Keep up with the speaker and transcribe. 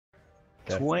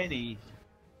Okay. 20.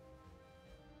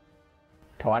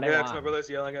 21. Yeah, because my brother's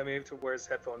yelling at me to where his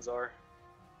headphones are.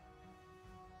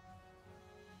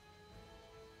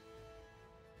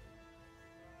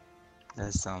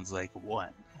 That sounds like 1.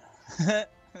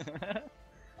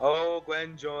 Oh,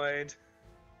 Gwen joined.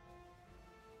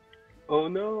 Oh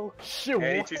no. Shit, And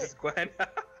he what? chooses Gwen.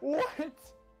 What?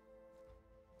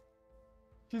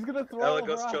 She's gonna throw Ella her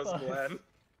Ghost at chose us. Gwen.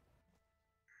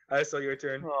 I saw your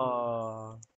turn.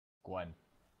 Oh. Gwen.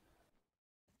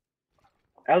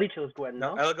 Ellie chose Gwen,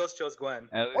 No, no? Ella Ghost chose Gwen.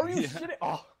 Are you shitting?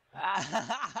 Oh,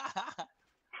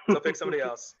 So pick somebody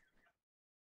else.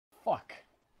 fuck.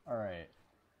 Alright.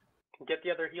 Get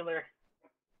the other healer.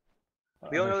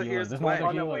 The only other here is There's Gwen. no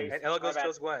other Oh, no, wait. healers. And Ella Ghost My bad.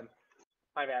 chose Gwen.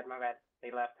 My bad, my bad.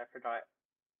 They left, I forgot.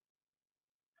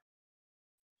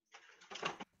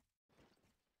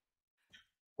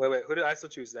 Wait, who did I still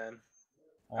choose then?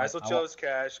 I still chose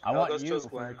Cash. I Ella want Ghost you chose for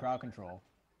Gwen. the crowd control.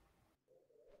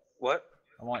 What?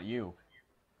 I want you.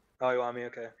 Oh, you want me?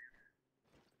 Okay.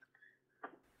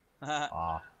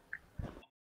 Ah.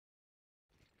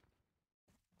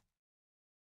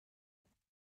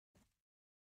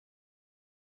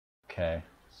 Okay,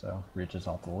 so reaches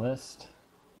off the list.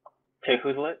 Okay,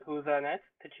 who's next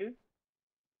to choose?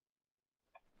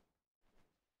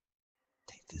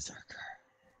 Take the Zerker.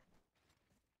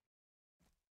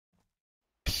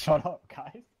 Shut up,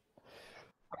 guys.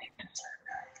 Take the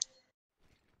Zerker.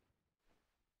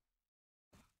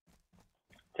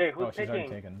 Okay, who's Oh, she's already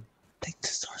picking? taken. Take the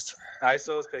Sorcerer.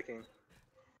 ISO is picking.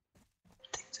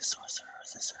 Take the Sorcerer or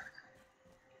the Zerker.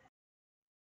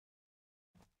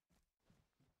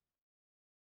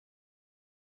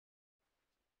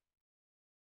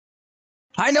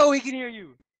 I know we can hear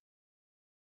you!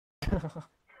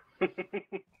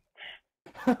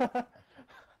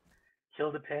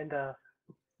 Kill the panda.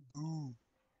 Ooh.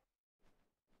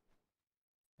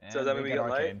 So does that mean we get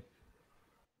light?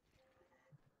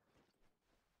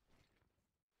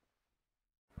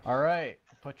 Alright,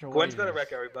 put your Gwen's waders. gonna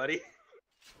wreck everybody.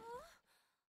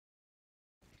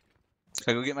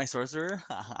 Can I go get my Sorcerer?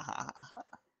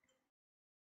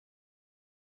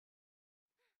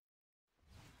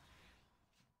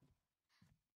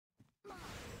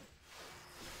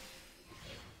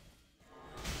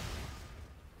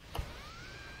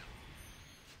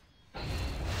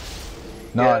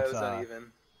 No, Yeah, it's it was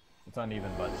uneven. It's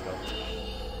uneven, but still.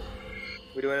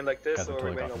 We doing it like this, Guys are or we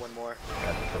totally waiting on got one more?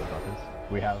 Guys are totally got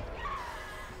this. We have.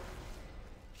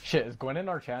 Shit, is Gwen in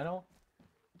our channel?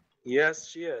 Yes,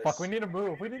 she is. Fuck, we need to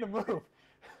move. We need to move.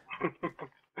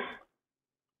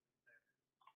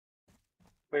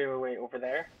 Wait, over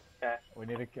there? Yeah. We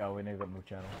need to move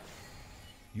channel.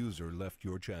 User left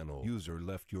your channel. User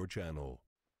left your channel.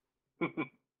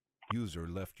 User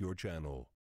left your channel.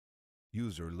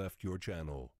 User left your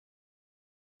channel.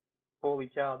 Holy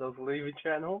cow, those leaving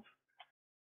channels?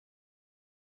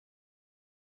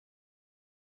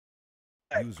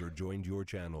 User joined your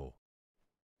channel.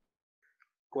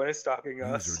 Gwen is stalking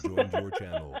us. User joined your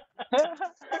channel.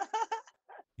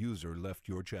 User left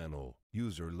your channel.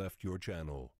 User left your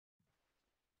channel.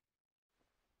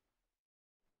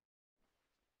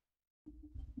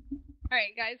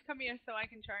 Alright guys, come here so I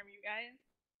can charm you guys.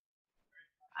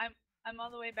 I'm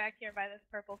all the way back here by this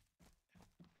purple.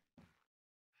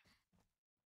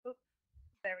 Oops.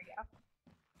 There we go.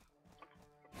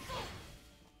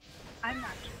 I'm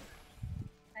not sure.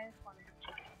 I just want to.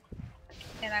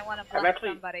 And I want to bless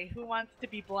somebody who wants to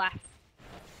be blessed.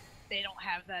 They don't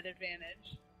have that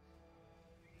advantage.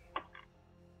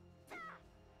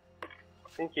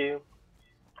 Thank you.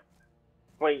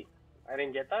 Wait, I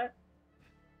didn't get that?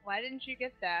 Why didn't you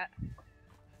get that?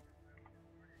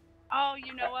 Oh,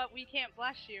 you know what? We can't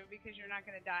bless you because you're not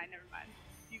gonna die. Never mind.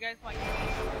 You guys want your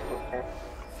Okay.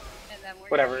 and then we're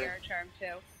Whatever. gonna get our charm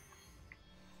too.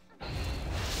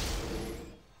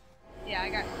 Yeah, I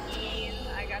got Keen.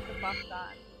 I got the buffs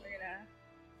on.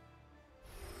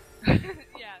 We're gonna.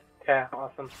 Yeah. Yeah,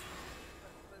 awesome.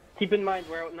 Keep in mind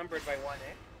we're outnumbered by 1,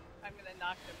 eh? I'm gonna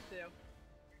knock them too.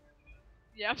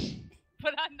 Yep.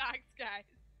 Put on knocks, guys.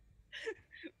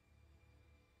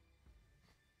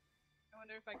 I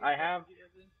wonder if I can. I have. do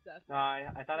this stuff. No,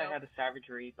 I thought No. I had a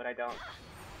savagery, but I don't.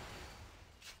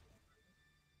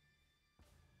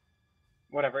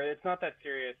 Whatever, it's not that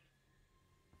serious.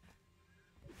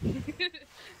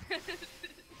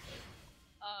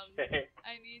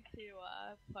 I need to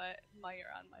put Meyer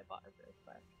on my bar real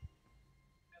quick.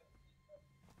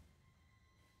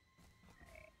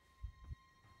 Alright.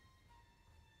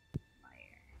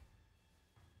 Meyer.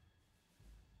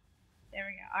 There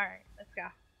we go. Alright, let's go.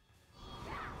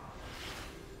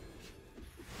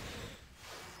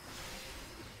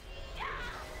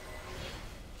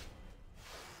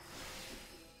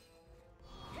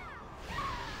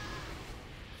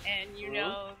 you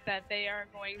know that they are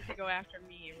going to go after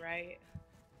me, right?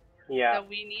 Yeah. So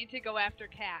we need to go after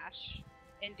Cash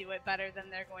and do it better than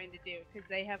they're going to do, because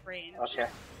they have range. Okay.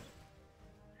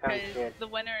 Sounds Because good. the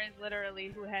winner is literally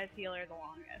who has healer the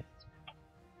longest.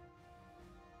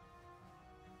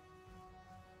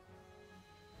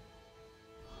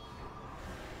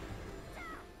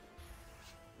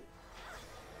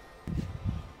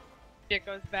 Shit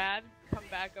goes bad, come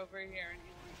back over here and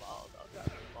use the balls. I'll drop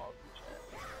the balls and shit.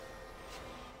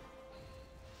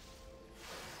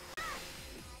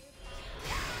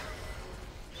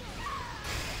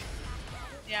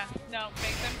 Yeah, no,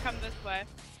 make them come this way.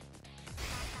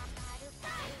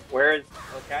 Where is...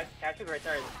 Oh, Cash is right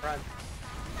there in the front.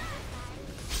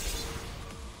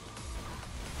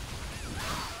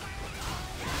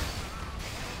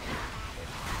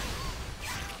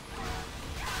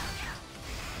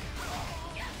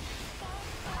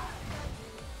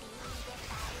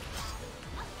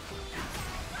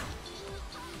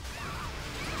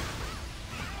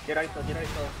 Get ISO, get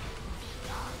ISO.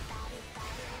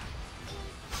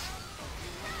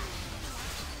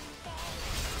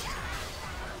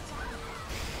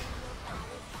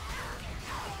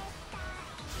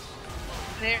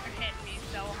 They're hitting me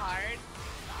so hard.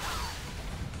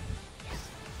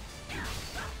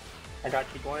 I got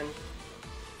Team Gwen.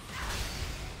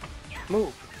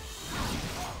 Move.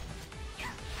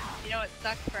 You know what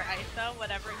sucks for ISO?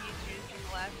 Whatever he's used in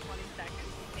the last 20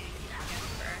 seconds, he can't use again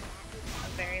for a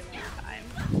very long time.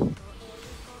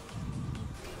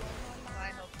 So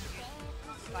I hope he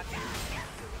uses fucking...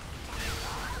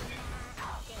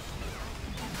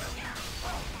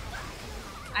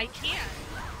 I can't,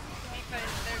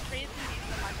 because they're chasing me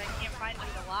so much, I can't find them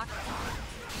to lock them.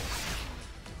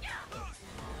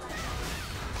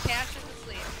 Cash is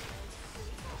asleep.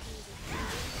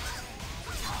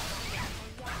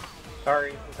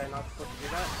 Sorry, was I not supposed to do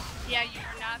that? Yeah,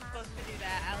 you're not supposed to do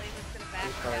that. Allie was gonna back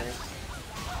I'm sorry. us.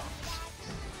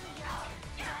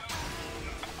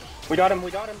 We got him,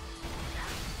 we got him.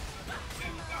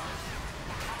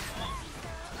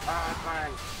 Ah,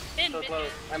 fine. Bin, So bin,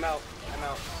 close. bin. I'm out. I'm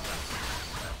out.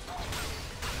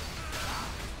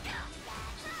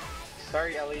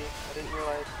 Sorry, Ellie. I didn't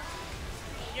realize.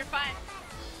 You're fine.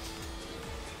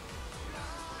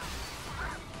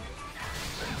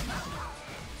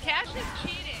 Cash is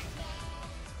cheating.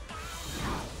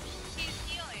 He's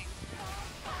healing.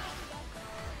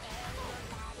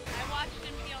 I watched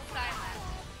him heal silent.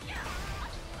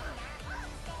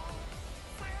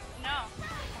 No.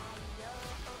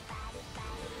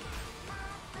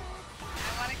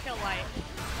 I want to kill Light.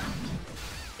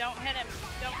 Don't hit him.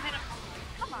 Don't hit him.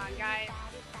 Come on, guys.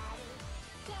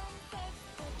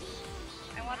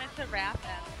 I wanted to wrap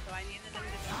him, so I needed him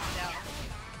to jump down.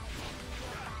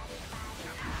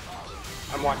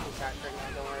 I'm watching Cash right now,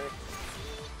 don't worry.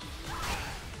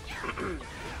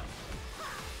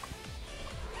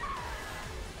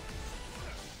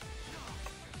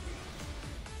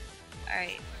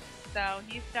 Alright, so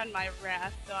he's done my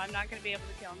wrath, so I'm not gonna be able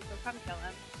to kill him, so come kill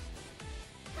him.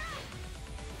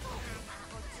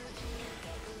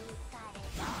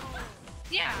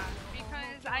 Yeah,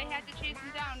 because I had to chase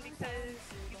him down because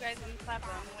you guys didn't slap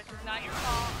him, which is not your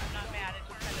fault. I'm not mad, it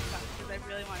just kind of sucks because I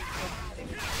really wanted to kill somebody.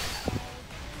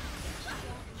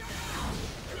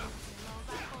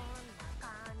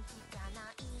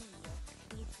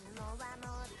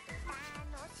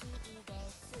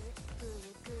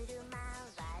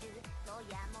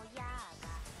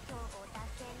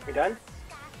 We done?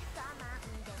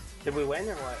 Did we win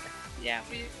or what? Yeah,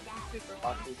 we super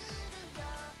won. Awesome.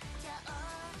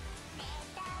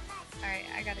 Alright,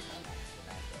 I gotta go.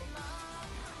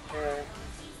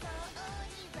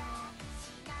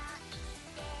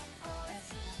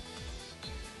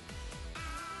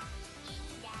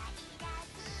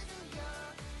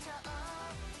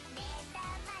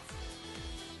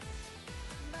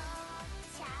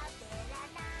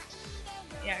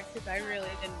 Yeah, because I really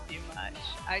didn't do much.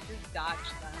 I just dodged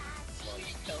them while you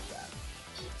killed them.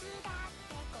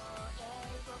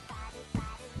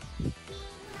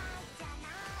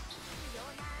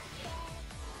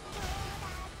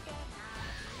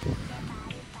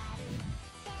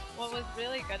 What was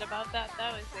really good about that,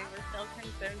 though, is they were so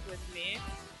concerned with me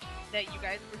that you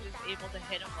guys were just able to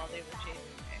hit them while they were chasing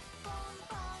me.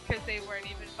 Because they weren't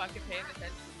even fucking paying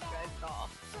attention to you guys at all.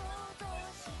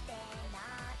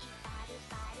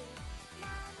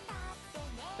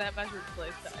 That measured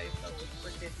place to ISO was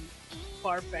freaking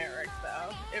barbaric,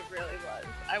 though. It really was.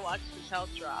 I watched his health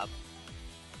drop.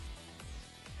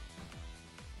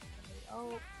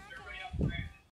 Oh.